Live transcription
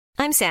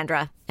I'm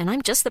Sandra, and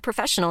I'm just the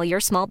professional your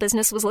small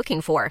business was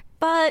looking for.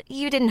 But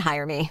you didn't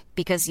hire me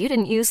because you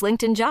didn't use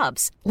LinkedIn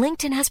Jobs.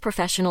 LinkedIn has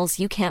professionals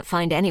you can't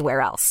find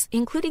anywhere else,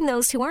 including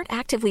those who aren't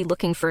actively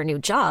looking for a new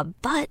job,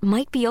 but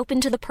might be open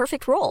to the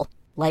perfect role,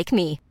 like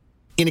me.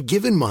 In a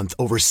given month,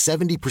 over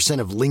 70%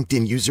 of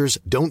LinkedIn users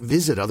don't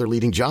visit other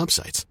leading job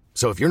sites.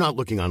 So if you're not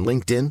looking on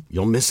LinkedIn,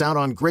 you'll miss out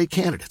on great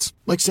candidates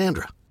like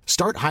Sandra.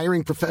 Start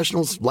hiring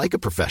professionals like a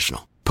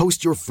professional.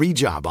 Post your free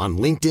job on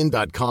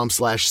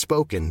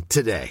linkedin.com/spoken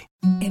today.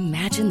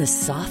 Imagine the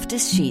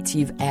softest sheets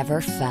you've ever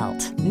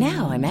felt.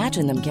 Now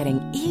imagine them getting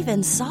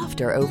even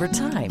softer over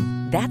time.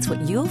 That's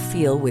what you'll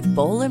feel with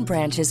Boll &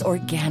 Branch's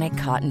organic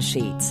cotton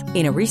sheets.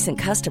 In a recent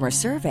customer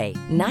survey,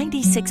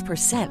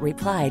 96%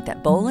 replied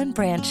that Boll &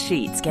 Branch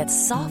sheets get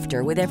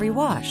softer with every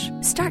wash.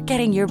 Start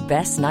getting your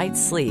best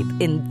night's sleep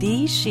in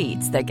these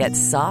sheets that get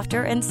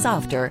softer and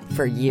softer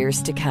for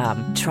years to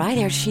come. Try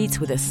their sheets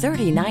with a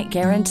 30-night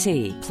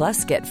guarantee.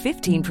 Plus, get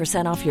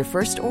 15% off your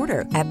first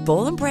order at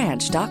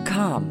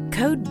bollandbranch.com.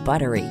 Code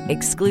BUTTERY.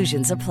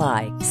 Exclusions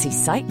apply. See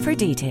site for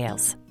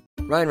details.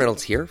 Ryan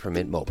Reynolds here from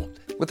Mint Mobile.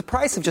 With the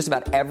price of just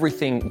about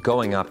everything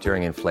going up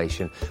during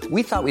inflation,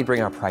 we thought we'd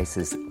bring our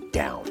prices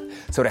down.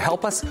 So to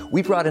help us,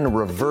 we brought in a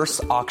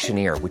reverse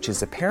auctioneer, which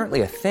is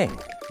apparently a thing.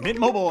 Mint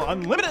Mobile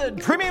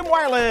Unlimited Premium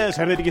Wireless.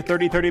 How to get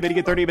 30, 30, bit to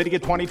get 30, bit to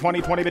get 20,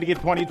 20, 20, bit to get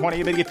 20,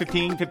 20, bit to get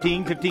 15,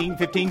 15, 15,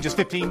 15, just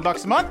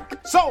 $15 a month?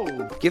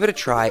 Sold! Give it a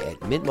try at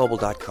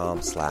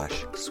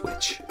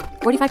mintmobile.com/switch.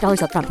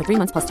 $45 up front for 3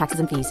 months plus taxes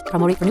and fees.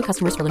 Promo rate for new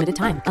customers for limited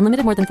time.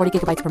 Unlimited more than 40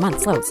 gigabytes per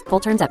month. Slows full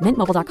terms at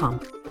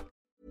mintmobile.com.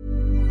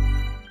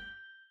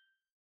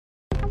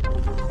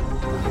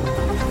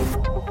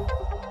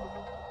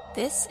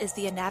 This is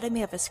the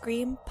Anatomy of a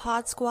Scream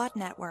Pod Squad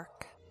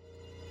Network.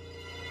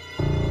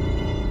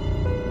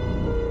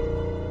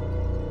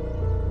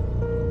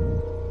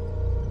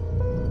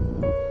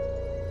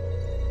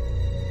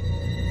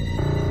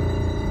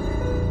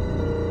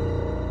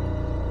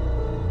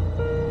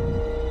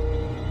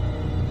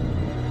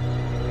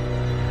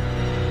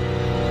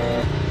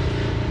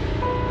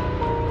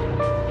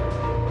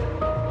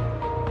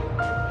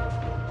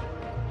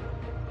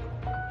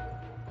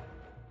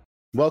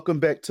 Welcome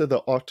back to the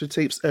Alter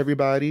Tapes,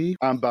 everybody.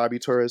 I'm Bobby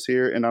Torres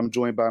here, and I'm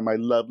joined by my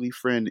lovely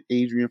friend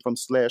Adrian from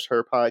Slash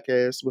Her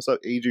Podcast. What's up,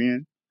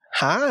 Adrian?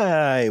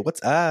 Hi,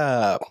 what's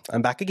up?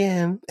 I'm back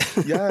again.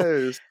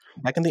 Yes.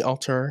 Back in the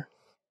altar.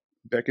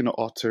 Back in the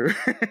altar.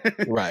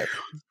 Right.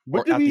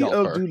 What did we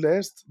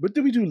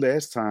do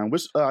last time?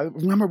 Which I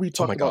remember we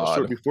talked about the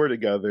show before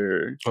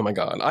together. Oh my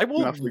god. I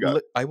will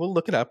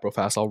look it up real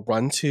fast. I'll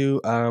run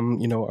to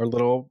our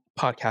little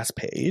podcast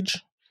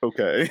page.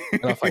 Okay.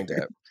 And I'll find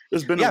it.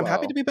 It's been a while. I'm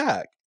happy to be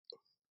back.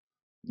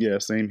 Yeah,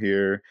 same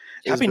here.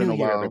 Happy New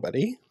Year,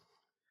 everybody.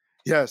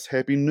 Yes,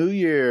 Happy New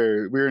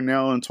Year. We're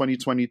now in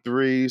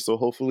 2023, so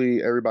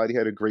hopefully everybody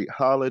had a great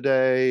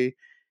holiday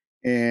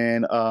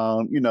and,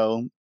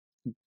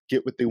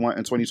 get what they want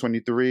in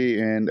 2023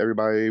 and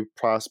everybody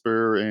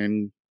prosper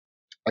and,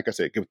 like I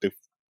said, get what they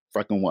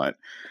fucking want.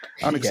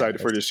 I'm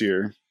excited for this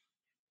year.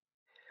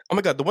 Oh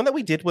my God. The one that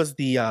we did was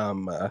the, oh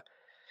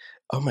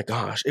my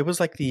gosh. It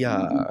was like the,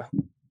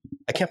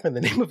 I can't find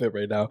the name of it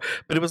right now,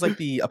 but it was like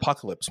the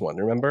apocalypse one.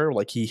 Remember?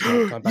 Like he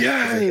had gone back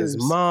to his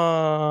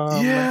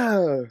mom.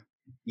 Yeah.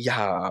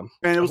 Yeah.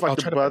 And it was like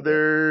the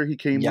brother. He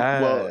came and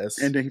then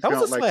he that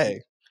felt was a like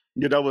sleigh.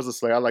 Yeah, that was a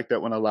sleigh. I like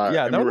that one a lot.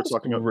 Yeah, and that we were was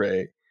talking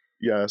great.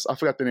 Yes, I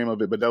forgot the name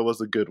of it, but that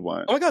was a good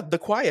one. Oh my God, The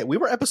Quiet. We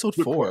were episode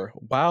 4.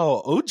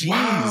 Wow. OGs.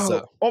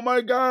 Wow. Oh my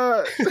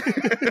God.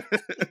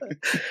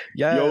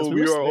 Yes, Yo,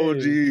 we are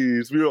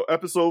OGs. We are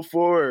episode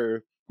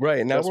 4.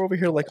 Right. Now we're over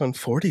here like on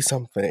 40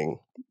 something.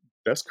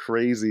 That's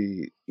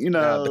crazy.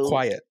 The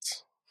Quiet.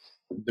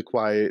 The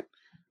Quiet.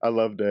 I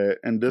love that.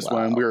 And this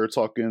one, we were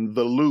talking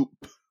The Loop.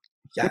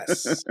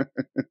 Yes.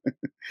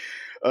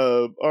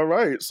 All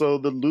right. So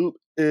The Loop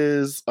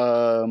is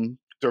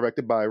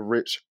directed by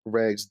Rich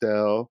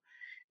Ragsdale.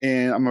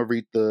 And I'm going to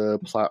read the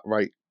plot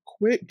right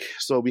quick.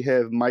 So we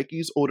have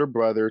Mikey's older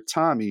brother,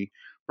 Tommy,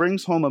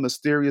 brings home a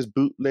mysterious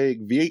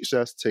bootleg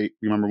VHS tape.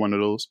 Remember one of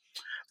those?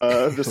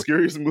 The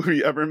scariest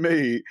movie ever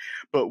made.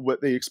 But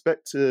what they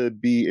expect to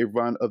be a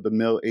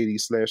run-of-the-mill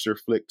 80s slasher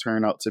flick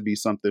turned out to be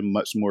something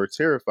much more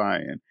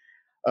terrifying.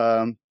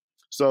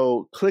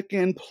 So click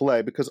and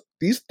play, because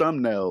these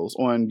thumbnails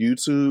on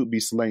YouTube be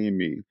slaying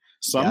me.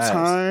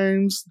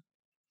 Sometimes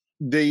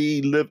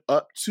they live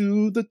up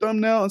to the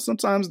thumbnail, and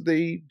sometimes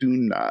they do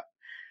not.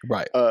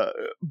 Right.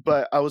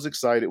 But I was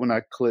excited when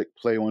I clicked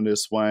play on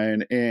this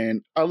one,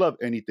 and I love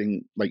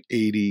anything like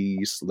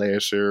 80s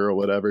slasher or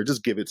whatever.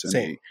 Just give it to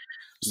me.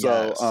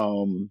 So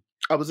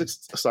I was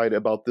excited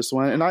about this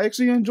one, and I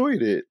actually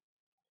enjoyed it.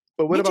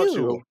 But what about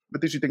you?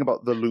 What did you think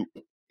about The Loop?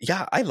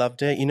 Yeah, I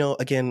loved it.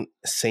 Again,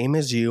 same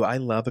as you. I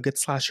love a good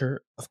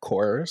slasher, of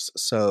course.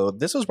 So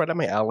this was right up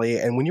my alley.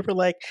 And when you were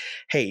like,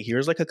 hey,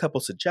 here's like a couple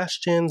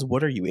suggestions.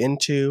 What are you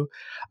into?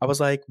 I was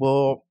like,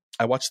 well,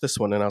 I watched this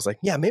one and I was like,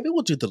 yeah, maybe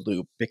we'll do The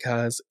Loop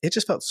because it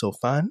just felt so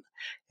fun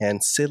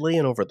and silly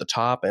and over the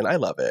top, and I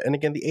love it. And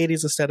again, the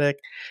 80s aesthetic,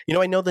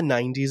 I know the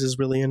 90s is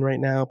really in right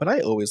now, but I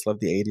always loved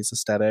the 80s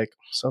aesthetic.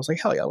 So I was like,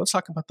 hell yeah, let's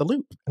talk about The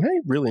Loop. And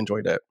I really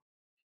enjoyed it.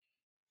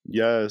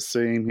 Yeah,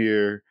 same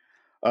here.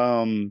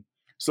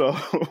 So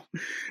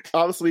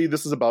obviously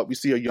this is about, we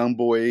see a young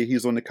boy,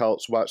 he's on the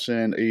couch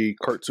watching a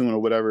cartoon or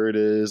whatever it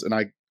is, and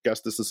I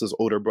guess this is his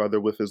older brother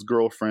with his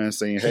girlfriend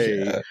saying,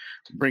 hey,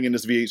 bring in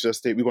this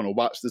VHS tape, we're going to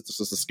watch this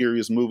is the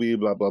scariest movie,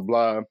 blah blah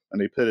blah, and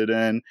they put it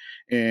in,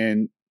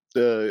 and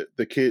the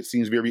kid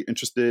seems very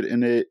interested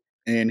in it,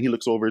 and he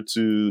looks over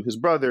to his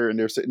brother and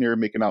they're sitting there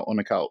making out on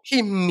the couch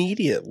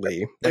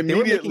immediately. They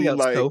were making out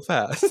so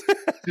fast.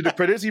 Did the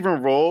credits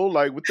even roll?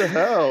 Like, what the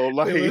hell?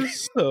 Like, it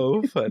was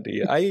so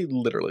funny. I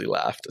literally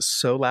laughed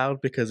so loud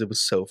because it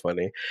was so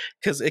funny.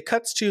 Because it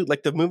cuts to,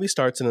 like, the movie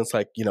starts and it's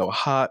like,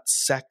 hot,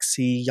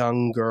 sexy,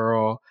 young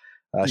girl.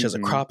 She has a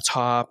crop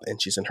top and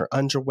she's in her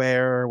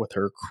underwear with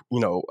her,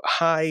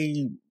 high,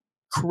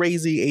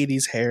 crazy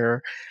 80s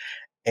hair.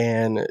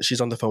 And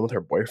she's on the phone with her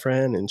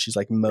boyfriend and she's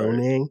like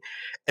moaning.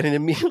 And it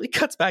immediately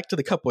cuts back to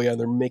the couple. Yeah, and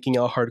they're making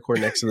out hardcore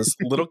next to this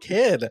little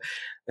kid.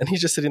 And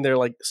he's just sitting there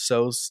like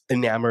so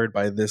enamored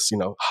by this,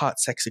 hot,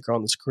 sexy girl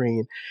on the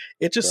screen.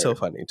 It's just so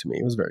funny to me.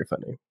 It was very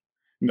funny.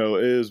 No,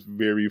 it is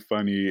very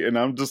funny. And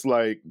I'm just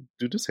like,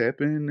 did this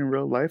happen in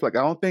real life? Like,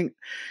 I don't think.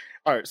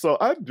 All right, so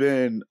I've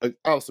been,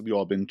 obviously we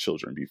all been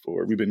children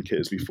before. We've been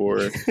kids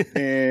before.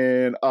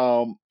 And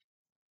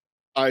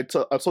I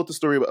told the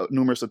story about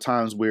numerous of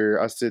times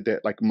where I said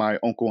that like my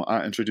uncle and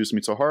aunt introduced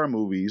me to horror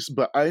movies,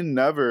 but I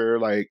never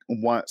like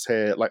once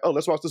had like, oh,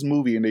 let's watch this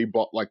movie, and they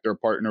brought like their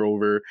partner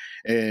over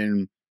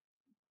and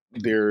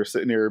they're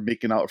sitting there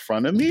making out in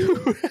front of me.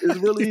 It's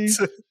really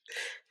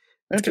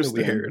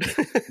interesting. Weird.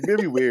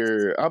 Very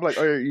weird. I'm like,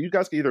 all right, you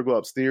guys can either go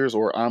upstairs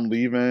or I'm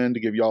leaving to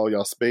give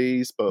y'all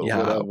space, but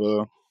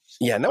whatever.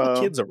 Yeah, not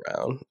with kids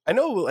around. I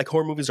know like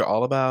horror movies are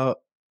all about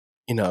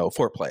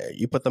foreplay.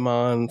 You put them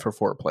on for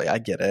foreplay. I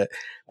get it.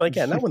 But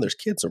again, not when there's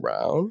kids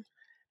around.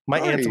 My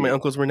aunts and my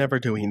uncles were never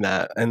doing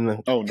that. And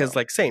because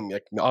like same,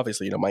 like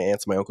obviously, my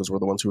aunts and my uncles were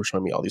the ones who were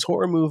showing me all these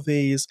horror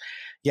movies.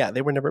 Yeah,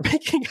 they were never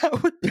making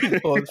out with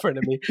people in front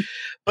of me.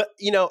 But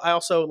I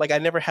also like I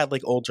never had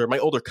like my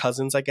older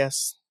cousins, I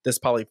guess. This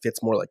probably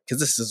fits more like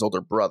because this is his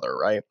older brother,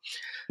 right?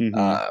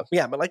 Mm-hmm.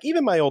 Yeah, but like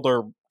even my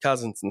older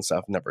cousins and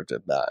stuff never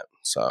did that.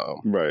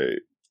 So right.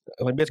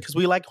 Like because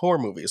we like horror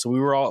movies, so we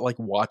were all like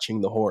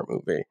watching the horror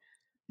movie.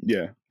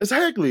 Yeah,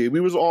 exactly. We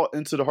was all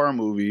into the horror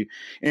movie,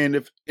 and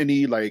if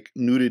any like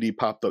nudity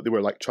popped up, they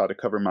were like try to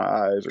cover my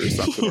eyes or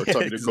something, or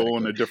tell me to go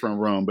in a different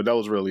room. But that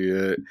was really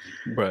it.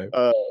 Right.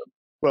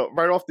 Well,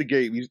 right off the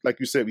gate, like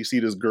you said, we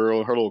see this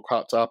girl, her little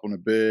crop top on the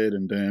bed,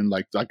 and then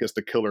like I guess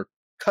the killer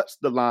cuts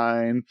the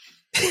line,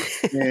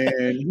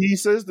 and he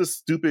says the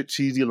stupid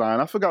cheesy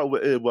line. I forgot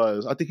what it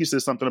was. I think he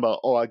says something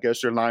about, "Oh, I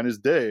guess your line is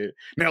dead.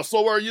 Now,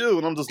 so are you."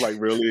 And I'm just like,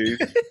 really?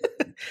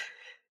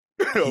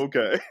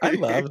 Okay. I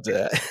loved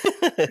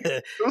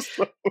it.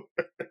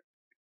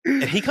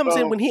 And he comes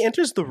in when he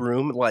enters the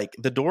room, like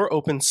the door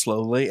opens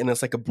slowly and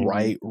it's like a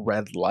bright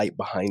red light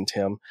behind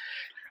him.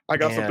 I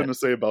got something to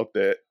say about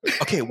that.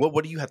 Okay,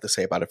 what do you have to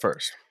say about it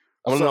first?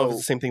 I want to know if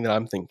it's the same thing that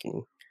I'm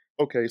thinking.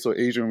 Okay, so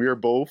Adrian, we are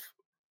both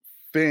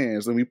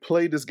fans and we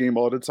play this game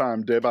all the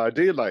time, Dead by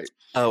Daylight.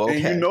 Oh, okay.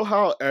 And you know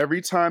how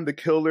every time the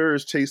killer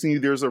is chasing you,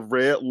 there's a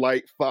red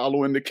light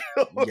following the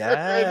killer?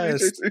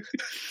 Yes.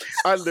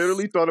 I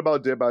literally thought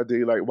about Dead by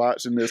Daylight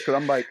watching this because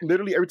I'm like,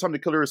 literally every time the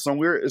killer is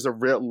somewhere is a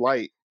red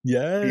light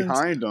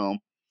behind them.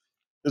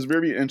 It's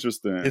very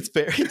interesting. It's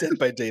very Dead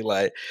by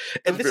Daylight.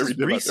 And this is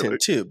recent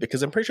too,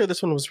 because I'm pretty sure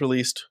this one was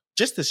released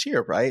just this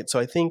year, right? So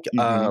I think,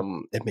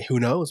 who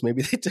knows,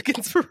 maybe they took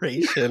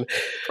inspiration.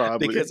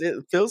 Probably. Because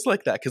it feels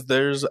like that, because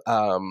there's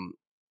a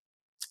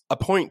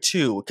point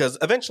too, because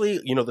eventually,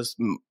 this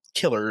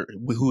killer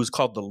who is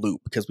called the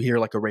Loop, because we hear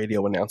like a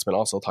radio announcement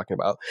also talking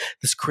about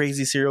this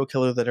crazy serial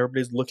killer that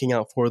everybody's looking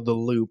out for, the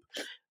Loop,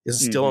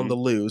 is still on the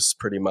loose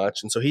pretty much.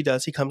 And so he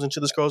comes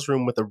into this girl's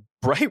room with a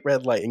bright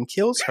red light and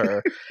kills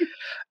her.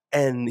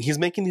 And he's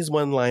making these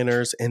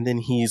one-liners, and then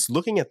he's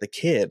looking at the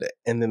kid,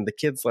 and then the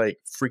kid's like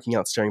freaking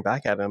out, staring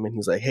back at him, and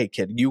he's like, "Hey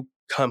kid, you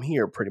come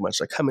here," pretty much,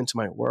 like, come into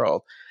my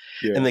world.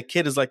 Yeah. And the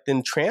kid is like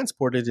then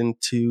transported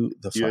into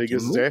the fucking he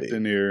gets movie. zapped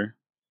in there.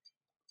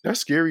 That's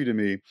scary to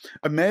me.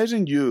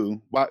 Imagine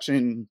you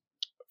watching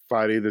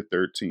Friday the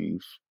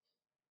 13th,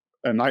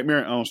 A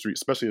Nightmare on Elm Street,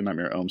 especially A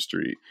Nightmare on Elm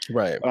Street.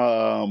 Right.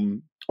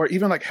 Or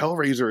even like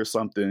Hellraiser or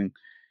something.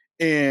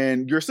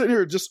 And you're sitting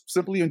here just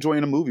simply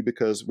enjoying a movie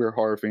because we're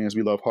horror fans.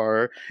 We love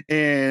horror.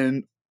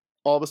 And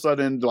all of a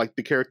sudden, like,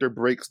 the character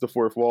breaks the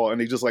fourth wall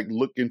and they just like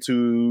look at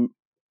you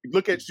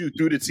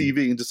through the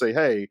TV and just say,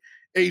 "Hey,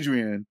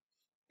 Adrian."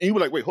 And you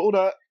were like, "Wait, hold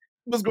up.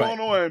 What's going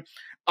on?"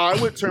 I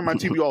would turn my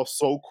TV off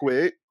so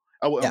quick.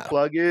 I would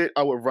unplug it.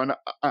 I would run.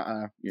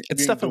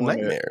 It's stuff of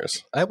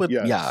nightmares. I would.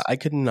 Yes. Yeah, I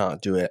could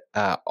not do it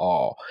at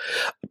all.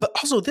 But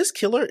also, this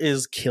killer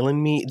is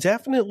killing me.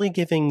 Definitely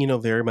giving,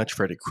 very much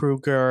Freddy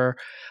Krueger.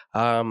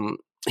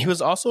 He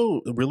was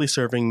also really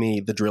serving me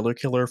the driller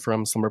killer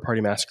from Slumber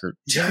Party Massacre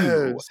 2.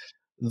 Yes.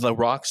 The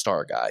rock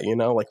star guy, you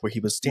know, like where he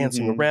was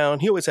dancing around.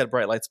 He always had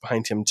bright lights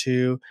behind him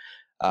too.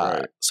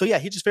 Right. So yeah,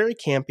 he's just very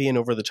campy and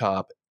over the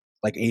top,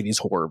 like 80s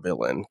horror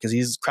villain, because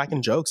he's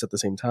cracking jokes at the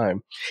same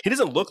time. He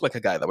doesn't look like a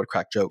guy that would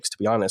crack jokes, to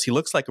be honest. He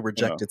looks like a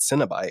rejected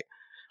Cenobite.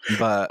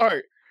 But all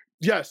right.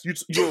 Yes,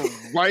 you're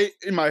right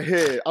in my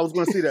head. I was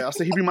going to say that. I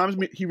said he reminds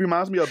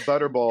me of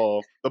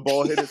Butterball, the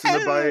bald-headed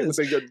Cenobite with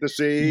the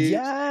shades.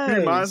 Yes. He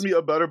reminds me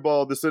of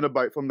Butterball, the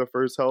Cenobite from the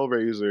first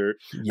Hellraiser.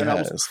 Yes. And I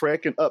was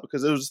cracking up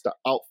because it was just the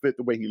outfit,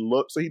 the way he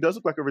looked. So he does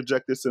look like a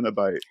rejected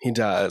Cenobite. He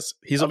does.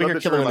 He's over here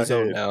killing on his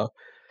own now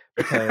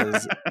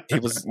because he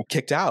was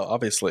kicked out,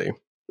 obviously.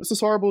 This is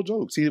horrible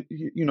jokes. He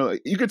you know,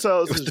 you could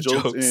tell it's his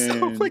jokes.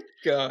 And oh my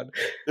God.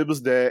 It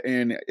was that,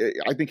 and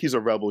I think he's a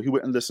rebel. He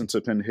wouldn't listen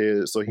to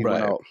Pinhead, so he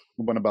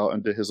went about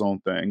and did his own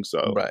thing.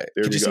 So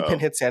Did you see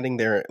Pinhead standing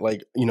there,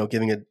 like, you know,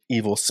 giving an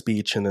evil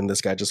speech, and then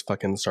this guy just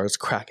fucking starts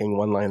cracking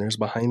one-liners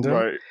behind him?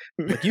 Right.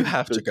 Like, you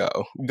have to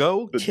go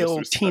kill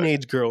disrespect.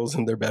 teenage girls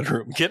in their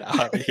bedroom. Get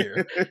out of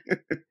here.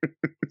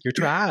 You're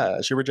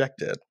trash. You're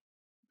rejected.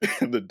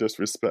 The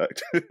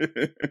disrespect.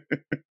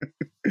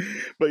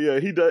 But yeah,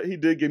 he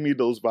did give me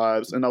those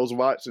vibes, and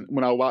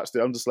when I watched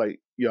it, I'm just like,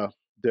 yeah,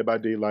 Dead by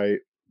Daylight.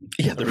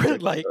 Yeah, the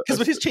red light, because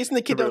when he's chasing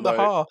the kid down the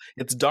hall,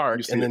 it's dark,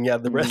 and then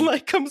the red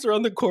light comes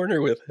around the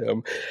corner with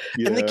him,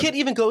 and the kid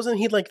even goes and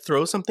he like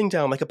throws something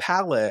down, like a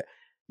pallet,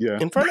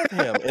 in front of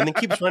him, and then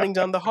keeps running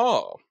down the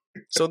hall.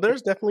 So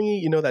there's definitely,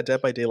 you know, that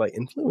Dead by Daylight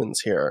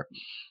influence here.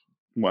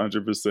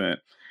 100%.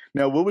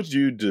 Now, what would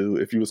you do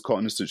if you was caught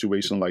in a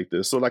situation like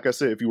this? So, like I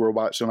said, if you were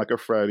watching like a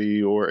Freddy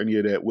or any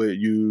of that,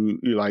 would you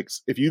like,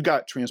 if you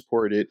got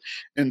transported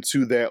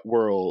into that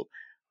world,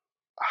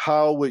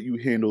 how would you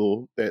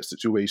handle that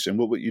situation?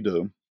 What would you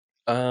do?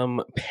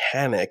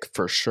 Panic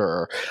for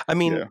sure. I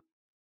mean,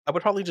 I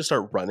would probably just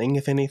start running,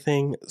 if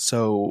anything.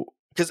 So,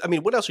 because I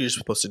mean, what else are you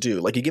supposed to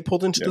do? Like, you get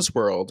pulled into this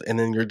world, and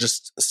then you're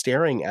just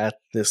staring at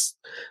this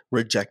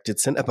rejected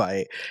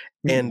Cenobite,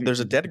 and there's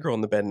a dead girl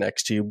in the bed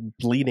next to you,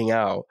 bleeding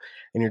out,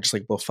 and you're just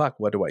like, well, fuck,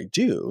 what do I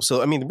do?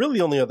 So, I mean, really,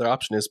 the only other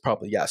option is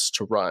probably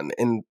to run.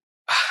 And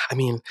I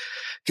mean,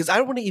 because I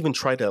don't want to even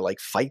try to like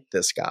fight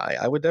this guy.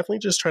 I would definitely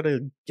just try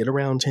to get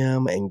around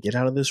him and get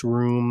out of this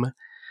room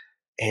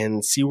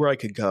and see where I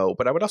could go.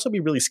 But I would also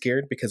be really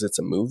scared because it's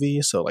a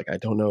movie. So like, I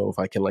don't know if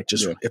I can like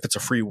just, if it's a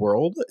free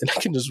world and I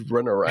can just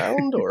run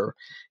around, or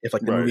if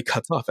like the movie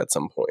cuts off at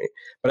some point.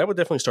 But I would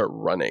definitely start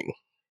running.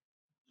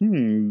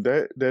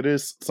 That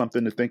is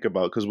something to think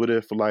about. Because what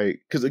if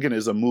because again,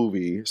 it's a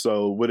movie.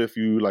 So what if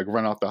you like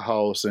run out the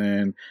house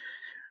and,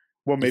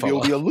 well, maybe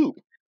it'll be a loop.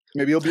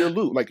 Maybe it'll be a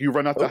loop. Like you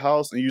run out the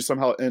house and you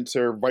somehow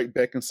enter right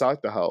back inside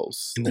the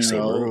house. In the same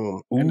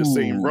room. In the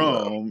same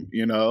room,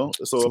 you know?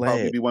 So it'll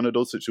probably be one of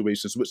those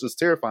situations, which is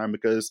terrifying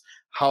because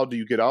how do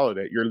you get out of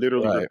that? You're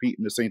literally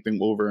repeating the same thing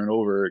over and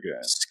over again.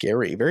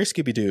 Scary. Very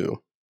Scooby-Doo.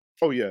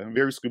 Oh, yeah.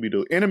 Very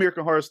Scooby-Doo. And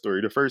American Horror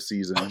Story, the first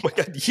season. Oh, my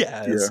God.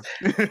 Yes.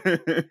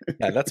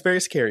 Yeah, that's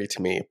very scary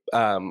to me.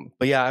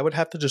 But yeah, I would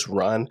have to just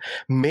run.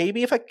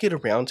 Maybe if I could get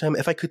around him,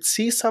 if I could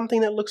see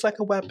something that looks like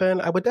a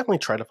weapon, I would definitely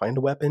try to find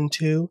a weapon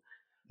too.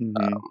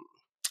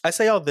 I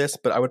say all this,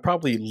 but I would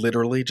probably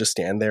literally just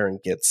stand there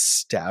and get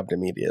stabbed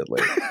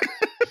immediately.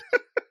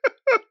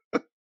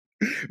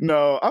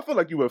 No, I feel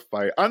like you would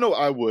fight. I know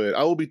I would.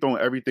 I will be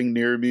throwing everything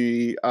near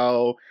me.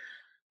 I'll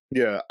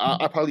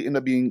probably end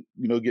up being,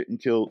 getting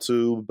killed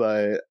too,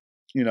 but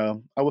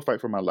I would fight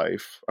for my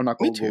life. I'm not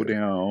going to go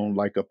down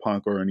like a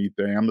punk or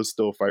anything. I'm going to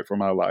still fight for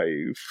my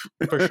life.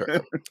 For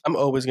sure. I'm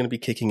always going to be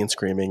kicking and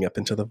screaming up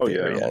until the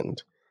very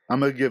end. I'm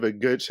going to give a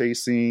good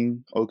chase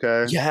scene,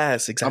 okay?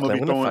 Yes, exactly. I'm going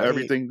to be throwing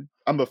everything.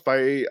 I'm going to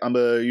fight. I'm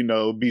going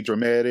to, be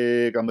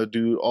dramatic. I'm going to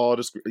do all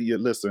this. Yeah,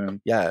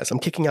 listen. Yes, I'm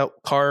kicking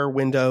out car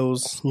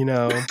windows, I'm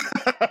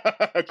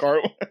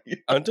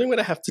doing what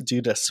I have to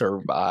do to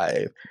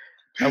survive.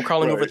 I'm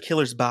crawling over the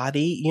killer's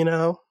body,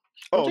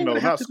 Oh, no,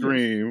 not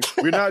Scream.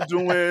 We're not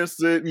doing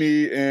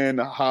Sydney and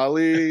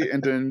Holly,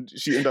 and then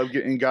she ended up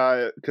getting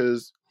got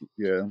because,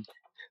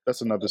 that's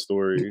another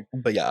story.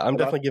 But yeah, I'm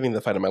definitely giving the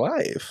fight of my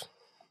life.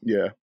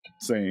 Yeah,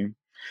 same.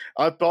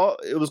 I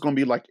thought it was going to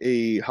be like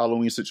a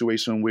Halloween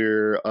situation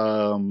where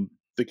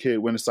the kid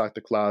went inside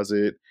the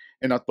closet,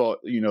 and I thought,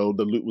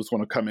 the loot was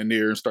going to come in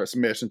there and start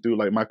smashing through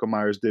like Michael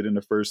Myers did in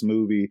the first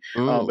movie.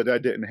 But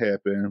that didn't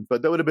happen.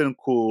 But that would have been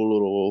a cool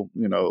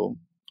little,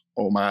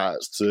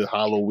 homage to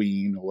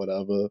Halloween or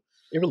whatever.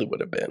 It really would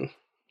have been.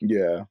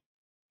 Yeah.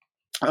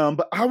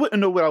 But I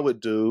wouldn't know what I would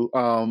do.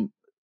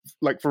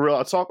 Like for real,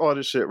 I talk all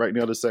this shit right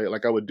now to say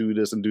like I would do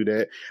this and do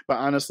that. But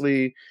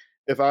honestly,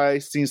 if I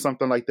seen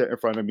something like that in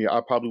front of me,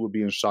 I probably would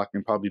be in shock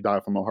and probably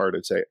die from a heart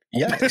attack.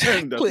 Yeah,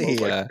 exactly.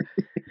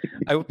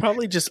 I would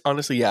probably just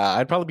honestly,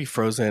 I'd probably be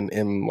frozen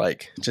in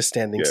like just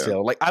standing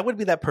still. Like I would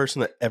be that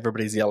person that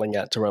everybody's yelling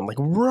at to run, like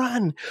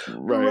run,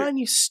 run,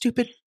 you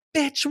stupid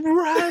bitch,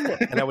 run.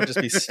 And I would just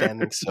be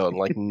standing still and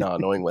like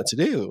not knowing what to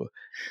do.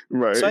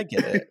 Right. So I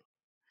get it.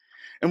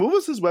 And what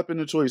was his weapon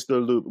of choice, the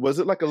loop? Was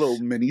it like a little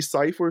mini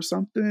scythe or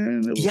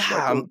something? It was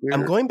Yeah, like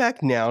I'm going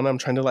back now and I'm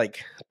trying to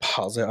like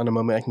pause it on a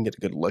moment I can get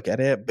a good look at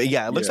it. But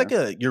yeah, it looks like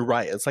you're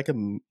right. It's like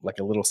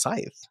a little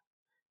scythe.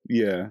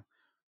 Yeah.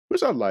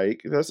 Which I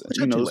like. That's Which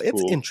it's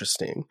it's cool.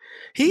 interesting.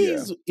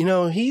 He's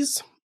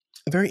he's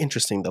very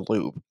interesting, the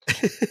loop.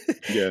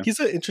 Yeah. He's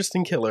an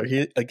interesting killer.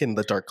 He again,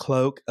 the dark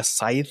cloak, a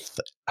scythe,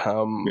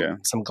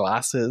 some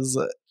glasses.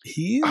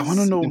 I want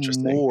to know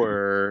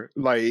more.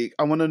 Like,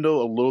 I want to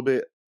know a little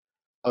bit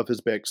of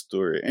his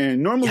backstory.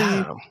 And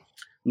normally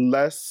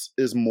less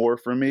is more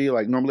for me.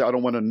 Like, normally I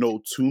don't want to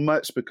know too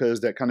much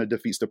because that kind of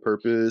defeats the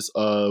purpose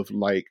of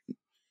like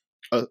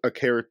a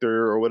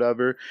character or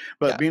whatever.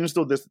 But being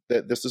still this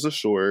is a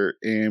short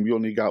and we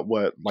only got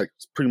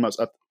pretty much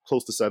up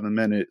close to 7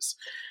 minutes.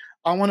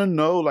 I want to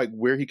know like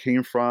where he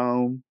came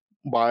from,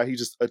 why he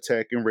just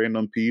attacking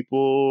random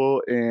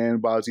people,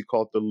 and why is he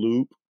called the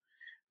Loop.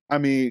 I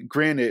mean,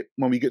 granted,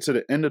 when we get to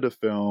the end of the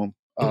film,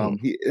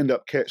 he end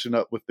up catching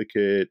up with the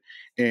kid,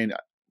 and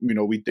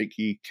we think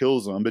he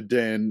kills him, but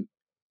then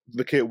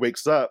the kid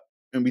wakes up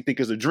and we think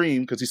it's a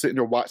dream because he's sitting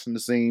there watching the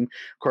same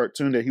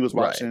cartoon that he was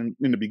watching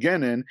in the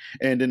beginning,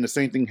 and then the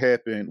same thing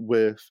happened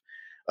with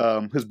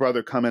his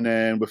brother coming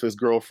in with his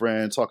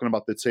girlfriend talking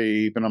about the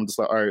tape, and I'm just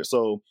like, all right,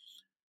 so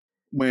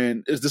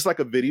is this like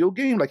a video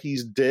game? Like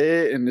he's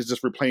dead and it's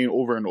just replaying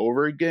over and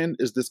over again?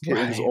 Is this kid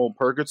in his own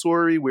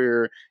purgatory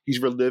where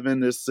he's reliving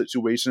this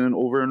situation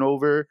over and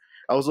over?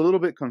 I was a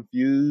little bit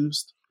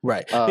confused.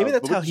 Right. Maybe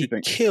that's how he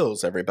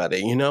kills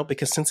everybody,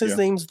 because since his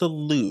name's the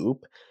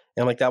Loop,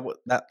 and like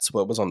that's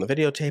what was on the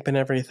videotape and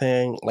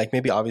everything, like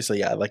maybe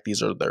obviously, like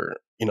these are their,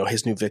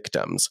 his new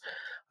victims.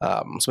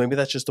 So maybe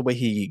that's just the way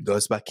he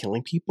goes about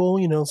killing people.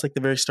 It's like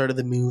the very start of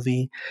the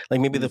movie.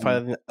 Like maybe they're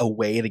finding a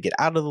way to get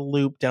out of the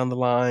loop down the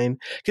line.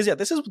 Because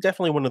this is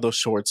definitely one of those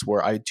shorts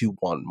where I do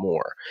want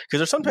more. Because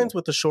there's sometimes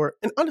with the short,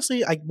 and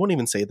honestly, I won't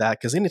even say that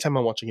because anytime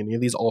I'm watching any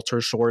of these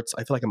alter shorts,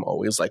 I feel like I'm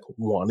always like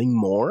wanting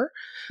more,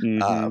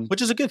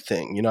 which is a good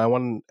thing. I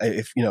want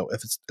if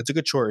it's a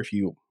good short if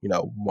you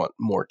want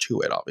more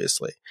to it,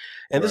 obviously.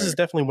 And this is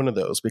definitely one of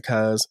those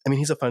because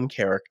he's a fun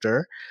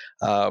character.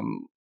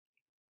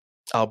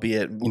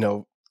 Albeit,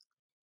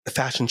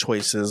 fashion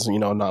choices,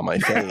 not my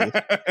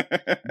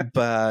fave.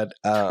 But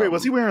wait,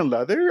 was he wearing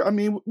leather?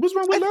 What's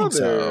wrong with leather?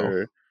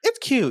 So. It's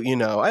cute,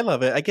 I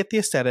love it. I get the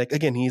aesthetic.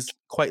 Again, he's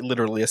quite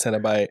literally a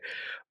Cenobite,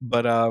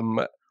 but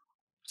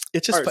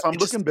it's just. Right, so I'm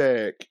looking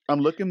back.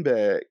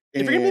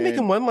 If you're gonna be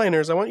making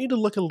one-liners, I want you to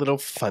look a little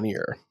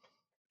funnier.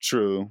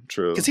 True.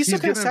 Because he's still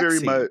giving very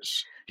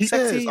much. He's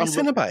sexy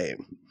Cenobite.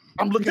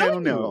 I'm looking at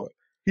him now.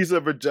 He's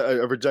a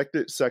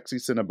rejected, sexy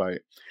Cenobite.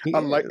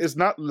 It's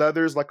not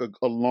leather; it's like a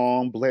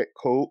long black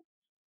coat,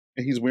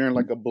 and he's wearing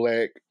like a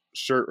black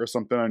shirt or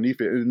something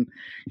underneath it, and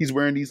he's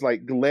wearing these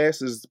like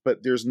glasses,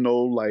 but there's no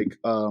like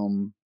what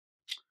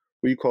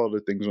do you call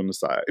the things on the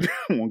side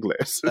on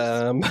glasses?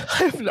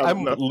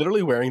 I'm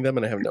literally wearing them,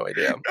 and I have no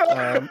idea.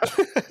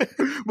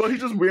 Well,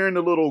 he's just wearing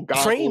the little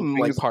frame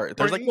like part.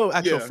 There's like no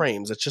actual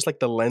frames. It's just like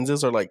the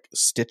lenses are like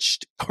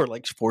stitched or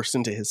like forced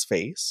into his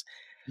face.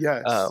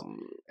 Yes,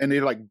 and they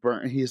like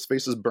burnt. His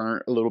face is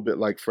burnt a little bit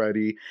like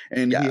Freddy,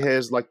 and he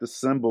has like the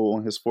symbol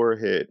on his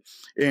forehead,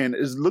 and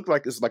it looked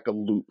like it's like a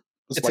loop.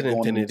 It's like an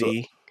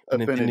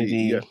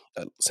infinity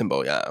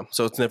symbol,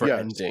 So it's never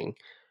ending,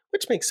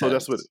 which makes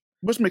sense. So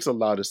which makes a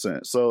lot of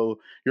sense. So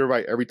you're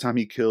right. Every time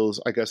he kills,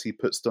 I guess he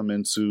puts them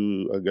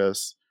into,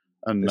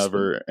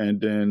 another, and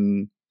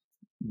then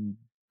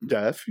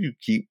death. You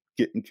keep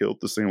getting killed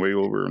the same way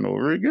over and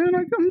over again.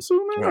 I'm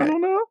assuming. I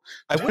don't know.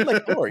 I would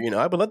like more.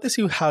 I would love to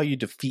see how you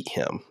defeat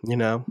him.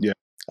 Yeah.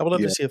 I would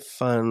love to see a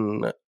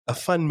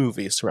fun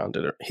movie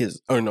surrounded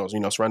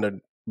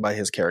by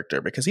his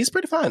character because he's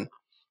pretty fun.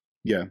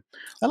 Yeah.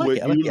 Would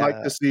you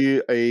like to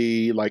see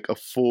a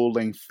full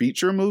length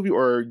feature movie,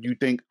 or you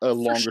think a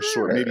longer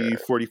short, maybe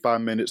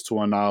 45 minutes to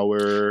an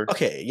hour?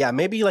 Okay, yeah,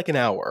 maybe like an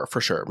hour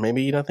for sure.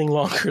 Maybe nothing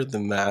longer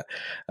than that.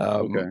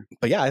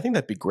 But yeah, I think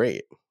that'd be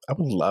great. I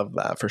would love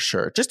that for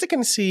sure. Just to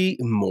kind of see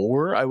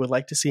more, I would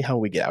like to see how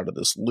we get out of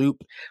this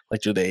loop.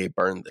 Like, do they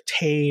burn the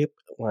tape?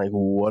 Like,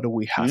 what do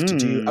we have to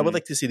do? I would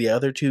like to see the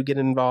other two get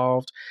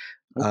involved.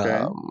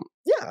 Okay.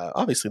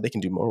 Obviously they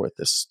can do more with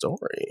this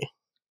story.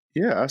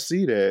 Yeah, I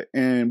see that.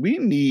 And we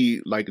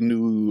need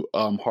new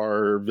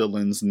horror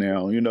villains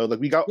now.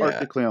 We got Art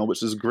the Clown,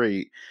 which is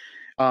great.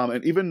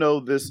 And even though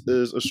this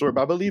is a short,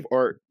 but I believe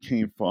Art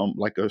came from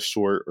a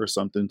short or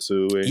something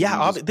too.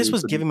 This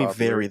was giving me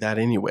very that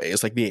anyway.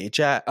 It's like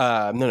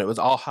VHS. No, it was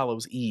All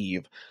Hallows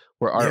Eve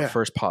where Art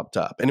first popped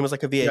up. And it was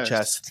like a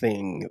VHS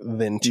thing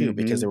then too,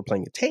 because they were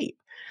playing a tape.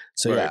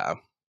 So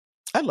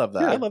I love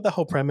that. Yeah. I love the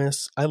whole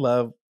premise. I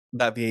love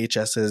that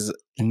VHSs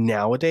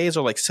nowadays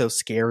are so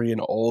scary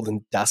and old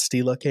and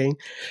dusty looking.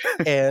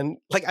 And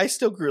I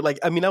still grew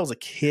I was a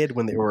kid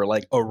when they were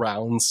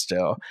around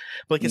still,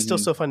 but it's still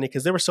so funny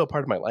because they were still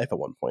part of my life at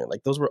one point.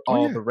 Those were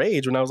all the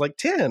rage when I was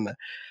 10.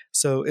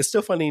 So it's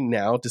still funny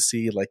now to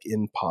see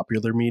in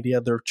popular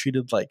media, they're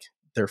treated like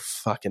they're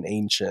fucking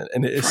ancient.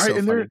 And it is so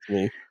funny to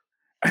me.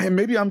 and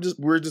maybe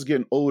we're just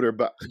getting older,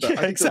 but I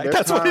think exactly.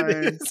 That's what it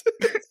is.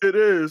 It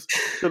is.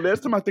 The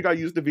last time I think I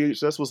used the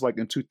VHS was like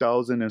in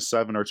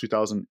 2007 or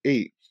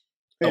 2008.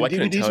 And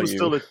DVDs was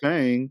still a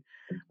thing,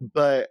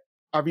 but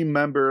I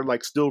remember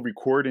like still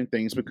recording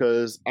things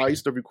because I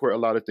used to record a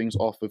lot of things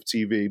off of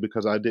TV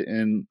because I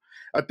think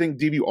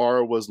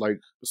DVR was like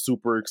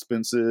super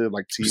expensive,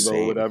 like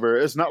TiVo, whatever.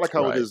 It's not like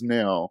how it is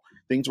now.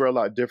 Things were a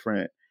lot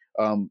different.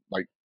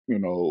 Like,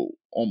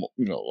 almost,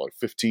 like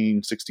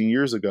 15, 16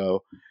 years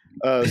ago.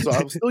 So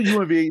I was still using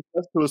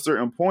VHS to a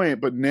certain point,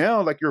 but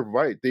now, like, you're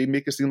right. They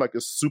make it seem like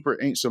it's super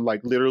ancient,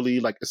 like literally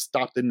like it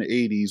stopped in the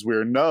 80s,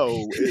 where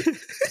no,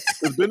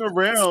 it's been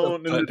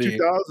around in the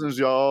 2000s,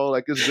 y'all.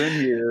 Like, it's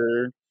been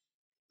here.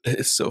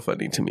 It's so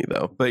funny to me,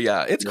 though. But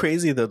yeah, it's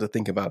crazy, though, to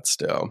think about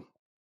still.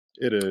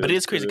 It is. But it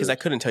is crazy because I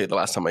couldn't tell you the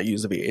last time I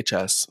used a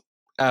VHS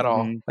at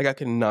all. Like, I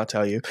could not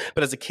tell you.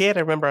 But as a kid,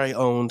 I remember I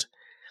owned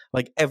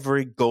like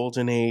every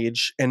Golden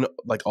Age and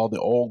like all the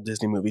old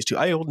Disney movies too.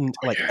 I owned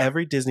like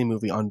every Disney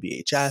movie on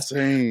VHS.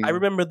 Same. I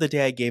remember the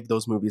day I gave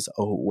those movies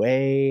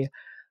away.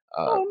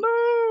 Oh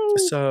no!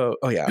 So,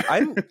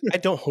 I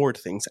don't hoard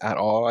things at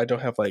all. I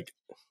don't have like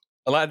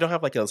I don't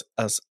have like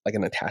like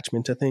an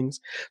attachment to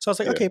things. So I was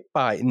like, okay,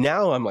 bye.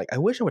 Now I'm like, I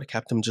wish I would have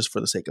kept them just for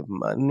the sake of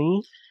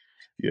money.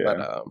 Yeah.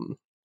 But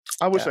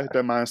I wish I had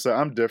that mindset.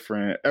 I'm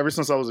different. Ever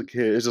since I was a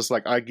kid, it's just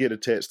like I get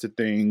attached to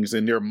things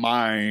and they're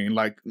mine.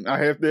 Like I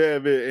have to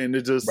have it, and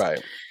it just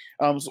right.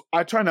 So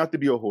I try not to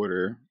be a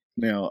hoarder.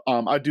 Now,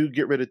 I do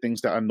get rid of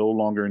things that I no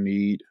longer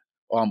need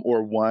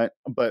or want.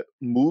 But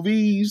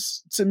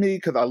movies, to me,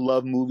 because I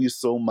love movies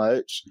so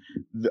much,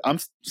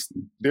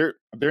 there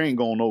ain't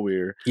going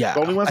nowhere. Yeah,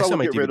 the only ones I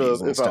would get rid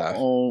of if stuff. I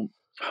own.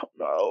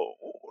 No.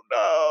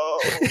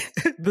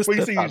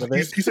 Wait,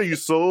 you say you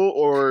sold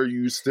or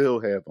you still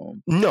have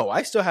them? No,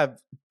 I still have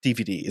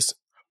DVDs.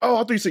 Oh, I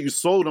thought you said you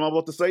sold them. I'm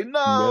about to say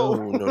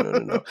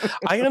no.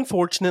 I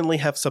unfortunately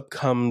have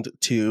succumbed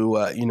to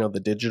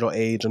the digital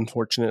age.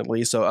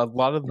 Unfortunately, so a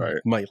lot of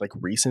my like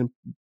recent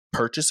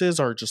purchases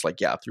are just like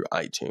through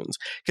iTunes,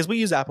 because we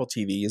use Apple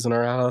TVs in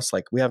our house.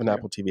 Like we have an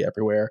Apple TV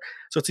everywhere,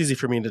 so it's easy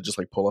for me to just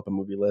like pull up a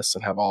movie list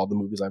and have all the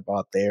movies I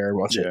bought there and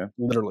watch it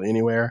literally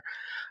anywhere.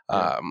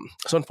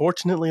 So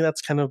unfortunately,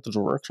 that's kind of the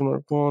direction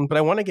I've gone. But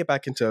I want to get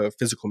back into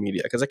physical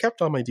media because I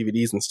kept all my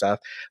DVDs and stuff.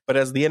 But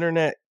as the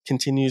internet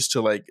continues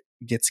to like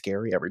get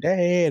scary every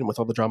day, and with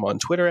all the drama on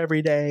Twitter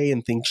every day,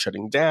 and things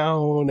shutting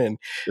down, and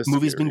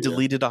movies being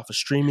deleted off of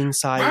streaming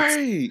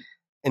sites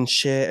and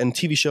shit, and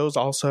TV shows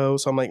also.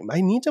 So I'm like,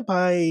 I need to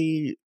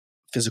buy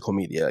physical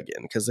media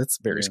again because it's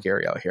very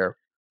scary out here.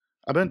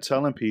 I've been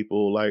telling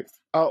people, like,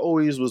 I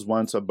always was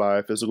one to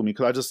buy physical media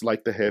because I just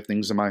like to have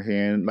things in my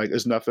hand. Like,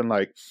 it's nothing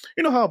like,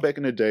 you know how back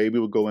in the day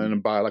we would go in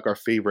and buy like our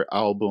favorite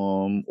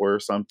album or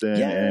something,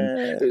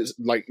 and it's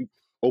like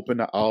open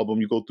the album,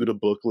 you go through the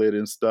booklet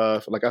and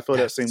stuff. Like, I feel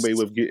that same way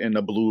with getting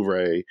a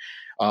Blu-ray,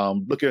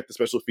 looking at the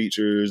special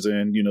features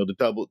and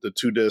the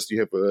 2 discs. You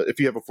have if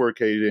you have a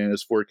 4K, then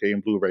it's 4K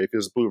and Blu-ray. If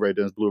it's Blu-ray,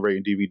 then it's Blu-ray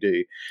and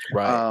DVD.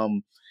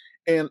 Right.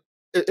 And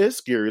it is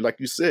scary, like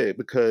you said,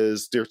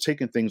 because they're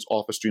taking things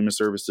off of streaming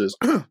services,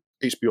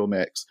 HBO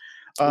Max.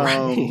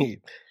 Right.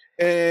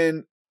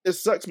 And it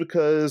sucks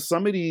because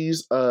some of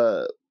these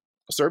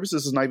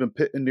services is not even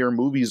putting their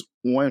movies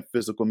on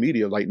physical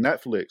media, like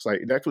Netflix.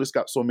 Like Netflix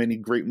got so many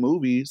great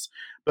movies,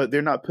 but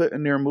they're not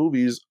putting their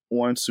movies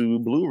onto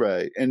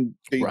Blu-ray. And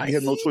they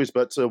have no choice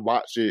but to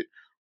watch it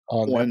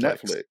on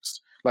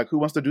Netflix. Like, who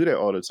wants to do that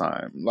all the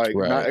time? Like,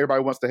 not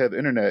everybody wants to have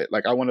internet.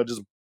 Like, I want to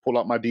just pull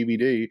out my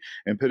DVD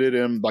and put it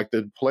in like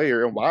the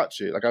player and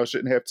watch it. Like, I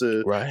shouldn't have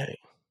to,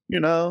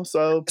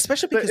 so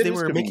especially because they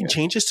were making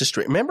changes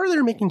to remember they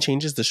were making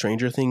changes to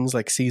Stranger Things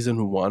like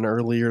season 1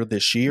 earlier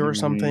this year or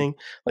something.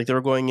 Like they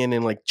were going in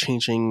and like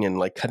changing and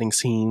like cutting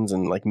scenes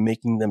and like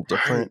making them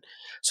different.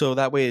 So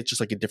that way it's just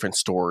like a different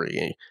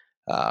story.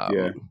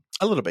 A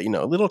little bit,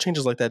 little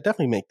changes like that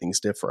definitely make things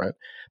different.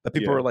 But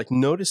people are like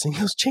noticing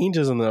those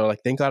changes and they're like,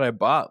 thank God I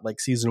bought like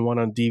season 1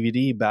 on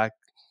DVD back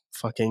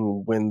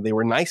fucking when they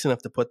were nice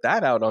enough to put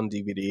that out on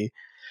DVD.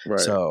 Right.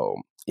 So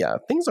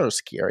things are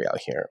scary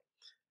out here.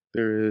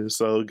 There is.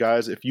 So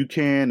guys, if you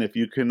can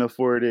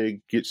afford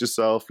it, get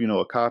yourself,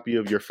 a copy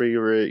of your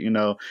favorite,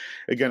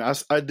 again,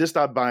 I did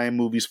stop buying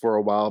movies for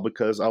a while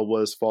because I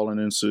was falling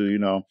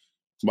into,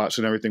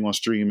 watching everything on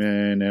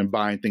streaming and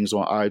buying things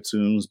on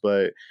iTunes.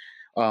 But,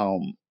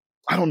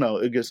 I don't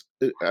know.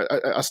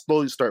 I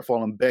slowly start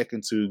falling back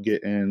into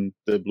getting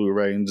the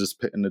Blu-ray and just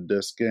putting the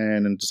disc in,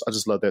 and I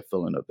just love that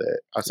feeling of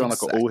that. I sound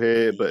like an old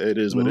head, but it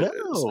is what it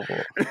is.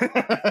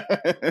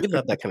 We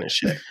love that kind of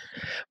shit.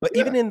 But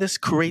even in this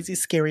crazy,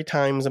 scary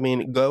times, I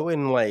mean, go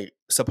and like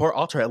support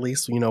Alter at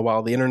least,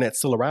 while the internet's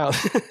still around.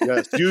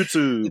 Yes,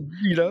 YouTube.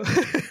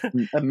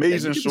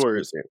 Amazing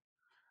shorts.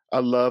 I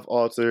love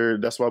Alter.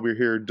 That's why we're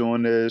here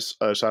doing this.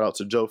 Shout out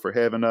to Joe for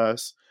having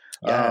us.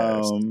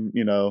 Yes.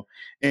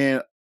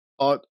 And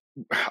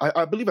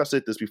I believe I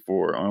said this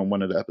before on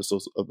one of the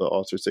episodes of the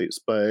Alter tapes,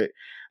 but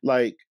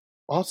like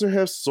Alter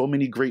has so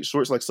many great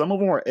shorts. Like some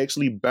of them are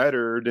actually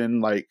better than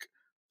like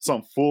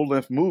some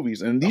full-length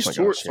movies. And these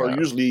shorts are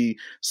usually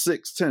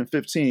 6, 10,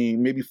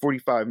 15, maybe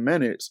 45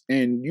 minutes.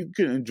 And you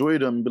can enjoy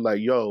them and be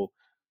like, yo,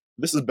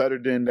 this is better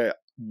than that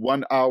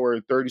 1 hour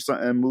and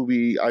 30-something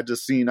movie I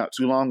just seen not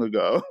too long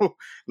ago.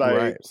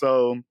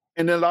 So,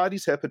 and then a lot of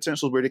these have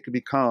potentials where they could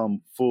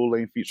become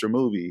full-length feature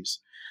movies.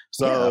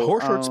 So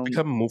horror shorts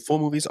become full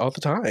movies all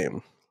the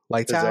time.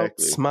 Lights Out,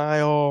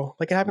 Smile,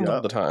 like it happens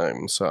all the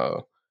time.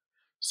 So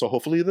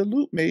hopefully The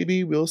Loop,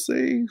 maybe we'll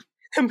see.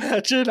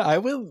 Imagine I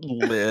would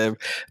live.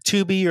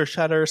 Tubi or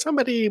Shudder,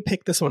 somebody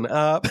pick this one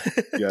up.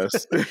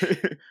 Yes.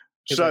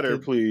 Shudder,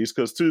 please,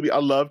 because Tubi, I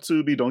love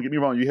Tubi. Don't get me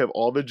wrong. You have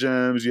all the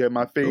gems. You have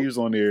my faves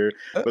on there.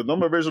 But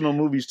them original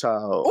movies,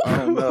 child. I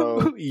don't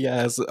know.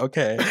 Yes.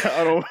 Okay.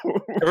 I don't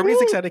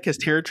Everybody's excited because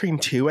Terror Train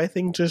 2, I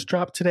think, just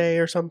dropped today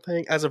or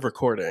something as of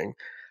recording.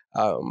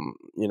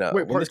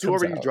 Wait, part 2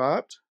 already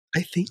dropped?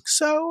 I think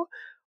so.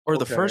 Or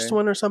the first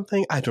one or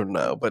something. I don't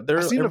know. But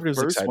I seen the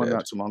first one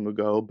not too long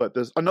ago. But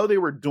I know they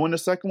were doing the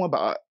second one,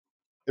 but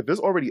if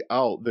it's already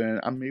out, then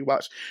I may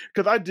watch.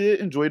 Because I did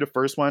enjoy the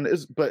first one,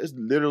 but it's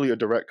literally a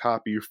direct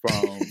copy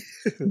from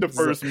the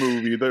first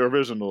movie, the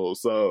original.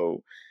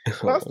 So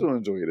I still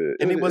enjoyed it.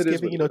 And it was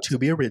giving,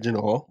 Tubi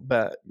original.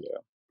 But,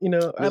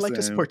 I like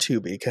to support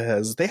Tubi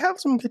because they have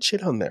some good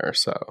shit on there.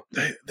 So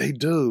they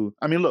do.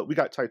 I mean, look, we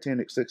got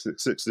Titanic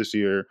 666 this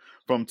year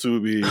from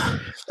Tubi.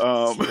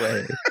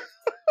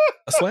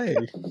 A slay.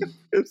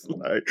 It's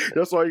like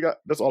that's all you got.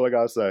 That's all I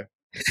gotta say.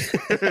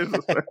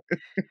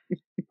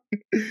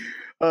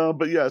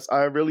 But yes,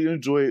 I really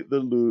enjoyed The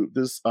Loop.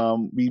 This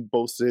we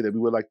both said that we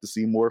would like to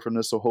see more from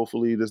this, so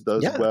hopefully this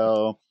does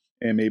well,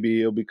 and maybe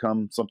it'll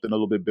become something a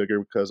little bit bigger,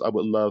 because I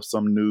would love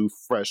some new,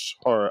 fresh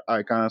horror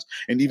icons.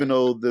 And even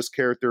though this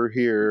character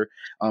here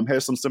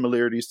has some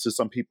similarities to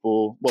some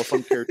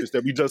characters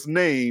that we just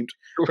named,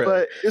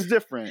 but it's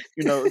different.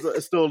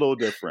 It's still a little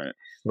different.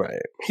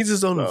 Right. He's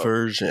his own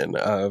version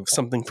of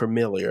something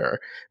familiar.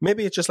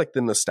 Maybe it's just like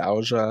the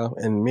nostalgia,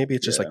 and maybe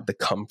it's just like the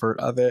comfort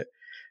of it.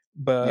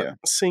 But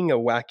seeing a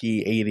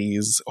wacky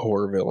 80s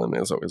horror villain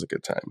is always a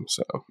good time.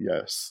 So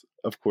yes,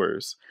 of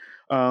course.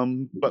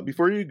 But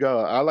before you go,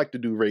 I like to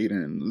do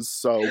ratings.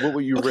 So what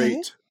would you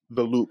rate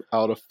The Loop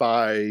out of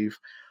 5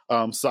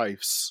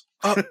 scythes?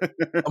 Oh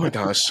my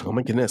gosh. Oh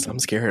my goodness. I'm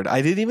scared.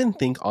 I didn't even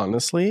think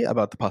honestly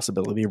about the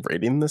possibility of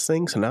rating this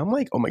thing. So now I'm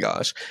like, oh my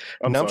gosh.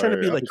 I'm trying to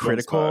be like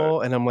critical,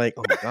 and I'm like,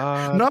 oh my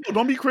God. No,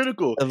 don't be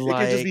critical. It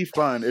can just be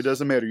fun. It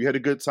doesn't matter. You had a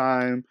good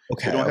time.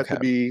 Okay. You don't have to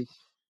be,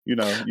 you're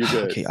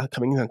good. Okay,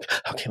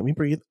 let me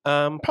breathe.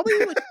 Probably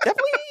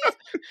definitely.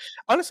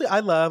 Honestly, I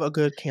love a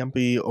good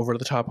campy, over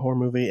the top horror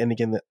movie. And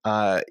again,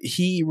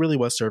 he really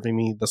was serving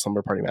me the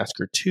Slumber Party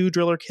Massacre 2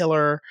 Driller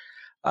Killer.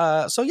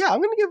 So yeah,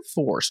 I'm gonna give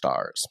 4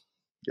 stars.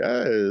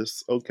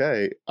 Yes.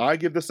 Okay. I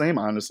give the same,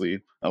 honestly.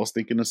 I was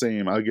thinking the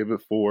same. I'll give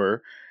it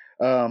 4.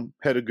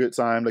 Had a good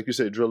time. Like you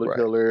said, Driller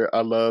Killer.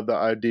 I love the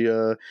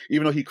idea.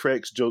 Even though he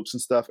cracks jokes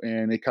and stuff,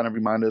 and it kind of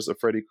reminds us of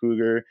Freddy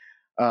Krueger.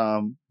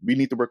 We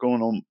need to work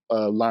on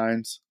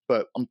lines,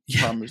 but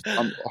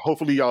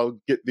hopefully y'all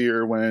get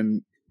there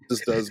when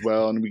this does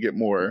well and we get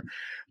more.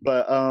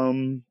 But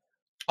also,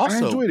 I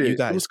enjoyed it. You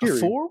guys,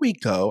 before we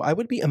go, I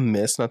would be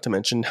amiss not to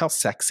mention how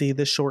sexy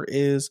this short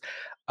is.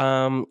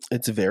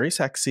 It's very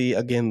sexy.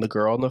 Again, the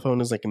girl on the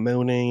phone is like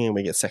moaning, and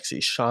we get sexy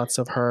shots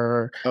of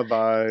her. A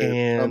vibe,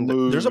 and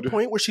there's a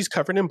point where she's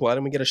covered in blood,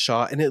 and we get a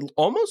shot, and it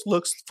almost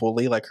looks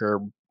fully like her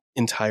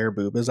entire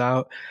boob is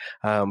out.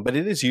 But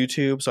it is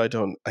YouTube, so I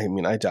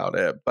doubt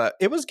it. But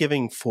it was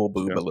giving full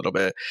boob a little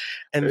bit.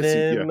 And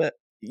then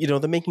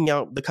the making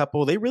out, the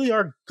couple, they really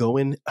are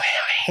going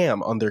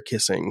ham on their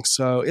kissing.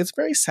 So it's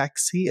very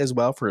sexy as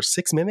well for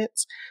 6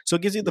 minutes. So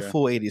it gives you the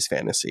full 80s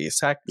fantasy.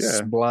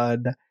 Sex,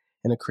 blood,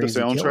 and a crazy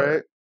soundtrack.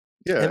 Killer.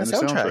 Yeah, and the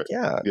soundtrack.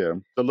 Yeah.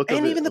 The look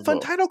and of even the fun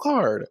title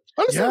card.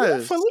 Honestly, a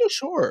fun little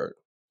short.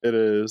 It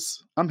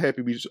is. I'm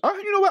happy you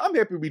know what? I'm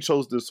happy we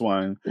chose this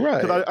one.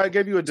 Right. Because I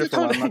gave you a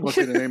different one. I'm not going to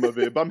say the name of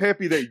it. But I'm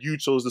happy that you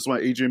chose this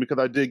one, Adrian, because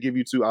I did give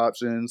you 2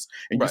 options.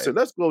 And you said,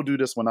 let's go do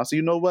this one. I said,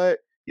 you know what?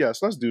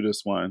 Yes, let's do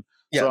this one.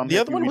 Yeah, so the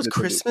other one was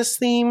Christmas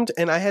themed,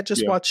 and I had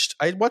just watched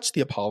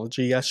The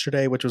Apology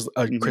yesterday, which was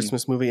a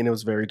Christmas movie, and it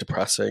was very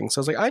depressing. So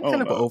I was like, I'm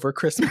kind of over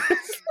Christmas.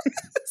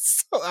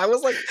 So I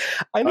was like,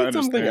 I need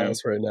something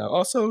else right now.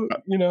 Also,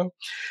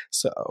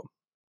 so.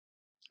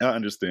 I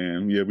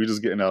understand. Yeah, we're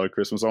just getting out of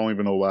Christmas. I don't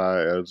even know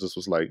why. I just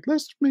was like,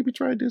 let's maybe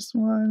try this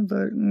one.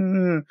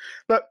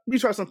 But we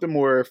try something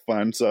more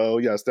fun. So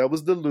yes, that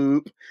was The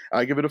Loop.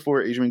 I give it a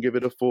 4. Adrian give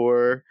it a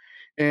 4.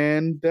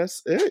 And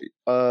that's it.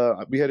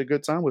 We had a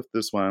good time with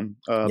this one.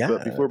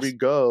 But before we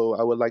go,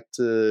 I would like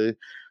to,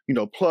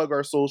 plug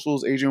our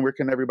socials. Adrian, where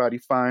can everybody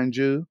find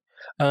you?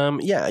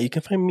 You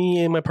can find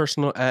me in my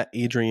personal at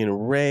Adrian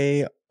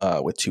Ray,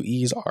 with 2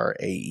 E's,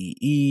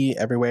 RAEE,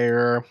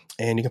 everywhere.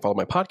 And you can follow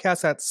my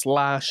podcast at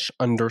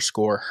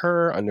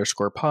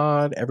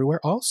 /_her_pod everywhere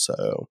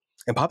also.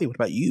 And Poppy, what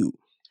about you?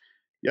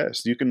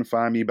 Yes, you can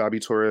find me, Bobby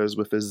Torres,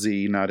 with a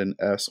Z, not an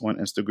S, on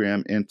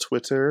Instagram and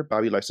Twitter.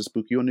 Bobby Likes to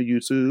Spook You on the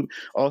YouTube.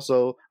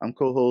 Also, I'm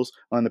co-host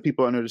on the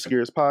People Under the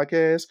Scares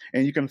podcast,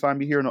 and you can find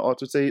me here on the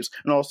Alter Tapes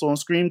and also on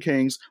Scream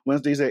Kings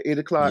Wednesdays at 8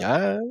 o'clock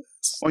on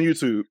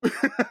YouTube.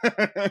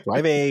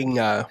 Driving.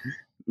 I'm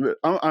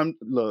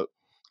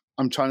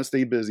trying to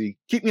stay busy.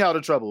 Keep me out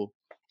of trouble.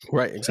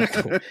 Right,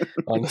 exactly.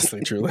 Honestly,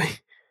 truly.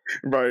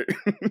 Right.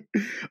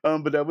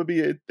 But that would be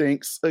it.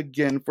 Thanks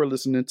again for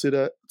listening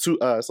to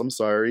us. I'm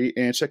sorry.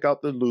 And check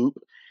out The Loop.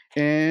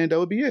 And that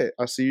would be it.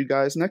 I'll see you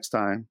guys next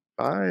time.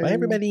 Bye. Bye,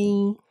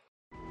 everybody.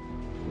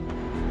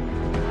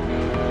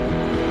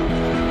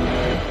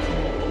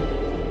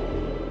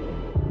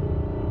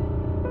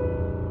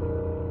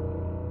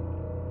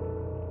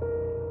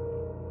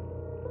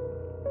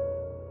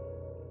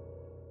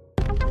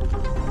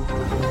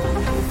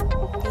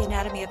 The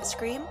Anatomy of a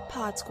Scream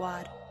Pod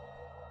Squad.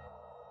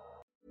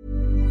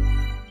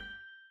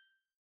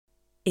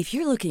 If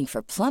you're looking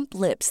for plump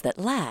lips that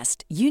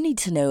last, you need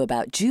to know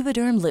about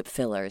Juvederm lip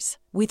fillers.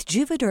 With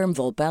Juvederm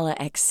Volbella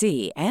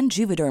XC and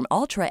Juvederm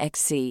Ultra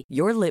XC,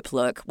 your lip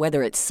look,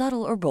 whether it's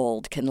subtle or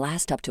bold, can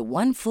last up to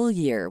 1 full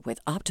year with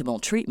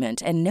optimal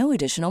treatment and no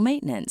additional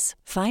maintenance.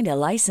 Find a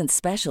licensed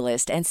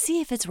specialist and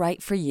see if it's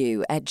right for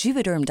you at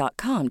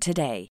Juvederm.com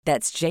today.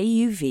 That's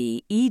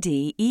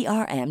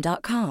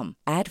JUVEDERM.com.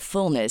 Add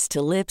fullness to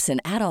lips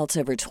in adults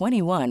over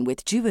 21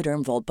 with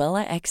Juvederm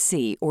Volbella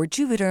XC or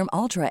Juvederm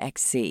Ultra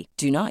XC.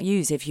 Do not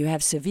use if you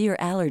have severe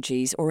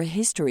allergies or a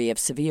history of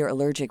severe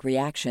allergic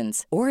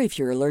reactions, or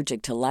if you're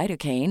allergic to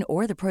lidocaine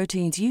or the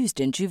proteins used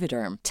in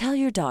Juvederm. Tell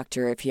your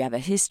doctor if you have a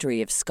history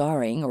of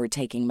scarring or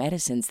taking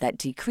medicines that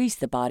decrease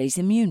the body's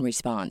immune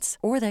response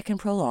or that can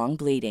prolong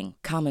bleeding.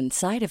 Common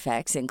side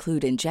effects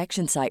include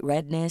injection site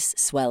redness,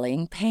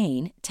 swelling,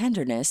 pain,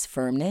 tenderness,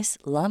 firmness,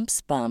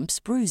 lumps, bumps,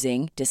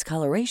 bruising,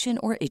 discoloration,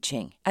 or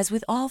itching. As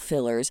with all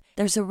fillers,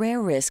 there's a rare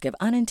risk of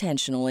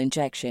unintentional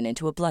injection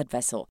into a blood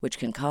vessel, which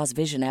can cause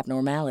vision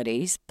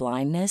abnormalities,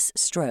 blindness,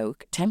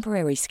 stroke,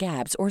 temporary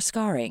scabs, or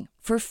scarring.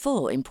 For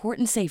full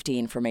important safety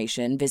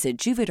information, visit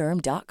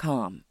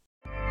Juvederm.com.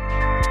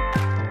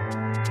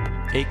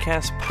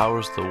 Acast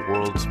powers the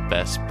world's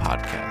best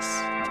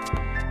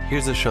podcasts.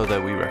 Here's a show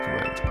that we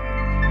recommend.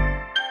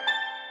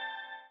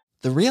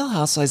 The Real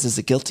Housewives is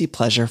a guilty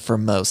pleasure for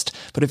most,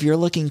 but if you're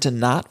looking to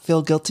not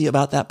feel guilty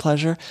about that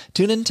pleasure,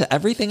 tune in to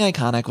Everything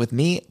Iconic with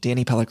me,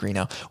 Danny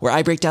Pellegrino, where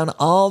I break down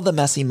all the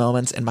messy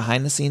moments and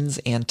behind-the-scenes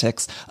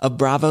antics of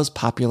Bravo's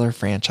popular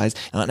franchise.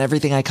 And on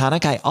Everything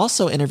Iconic, I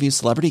also interview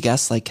celebrity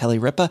guests like Kelly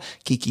Ripa,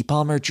 Keke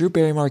Palmer, Drew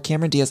Barrymore,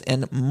 Cameron Diaz,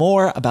 and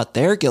more about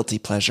their guilty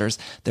pleasures,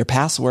 their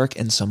past work,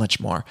 and so much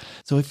more.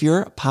 So if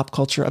you're pop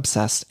culture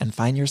obsessed and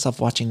find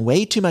yourself watching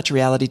way too much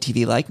reality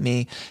TV like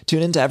me,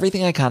 tune in to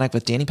Everything Iconic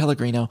with Danny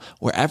Pellegrino,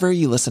 wherever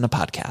you listen to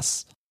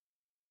podcasts.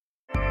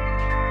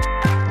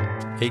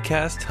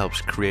 Acast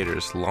helps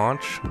creators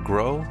launch,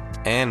 grow,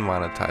 and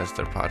monetize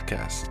their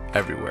podcasts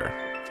everywhere.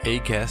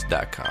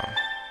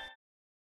 Acast.com.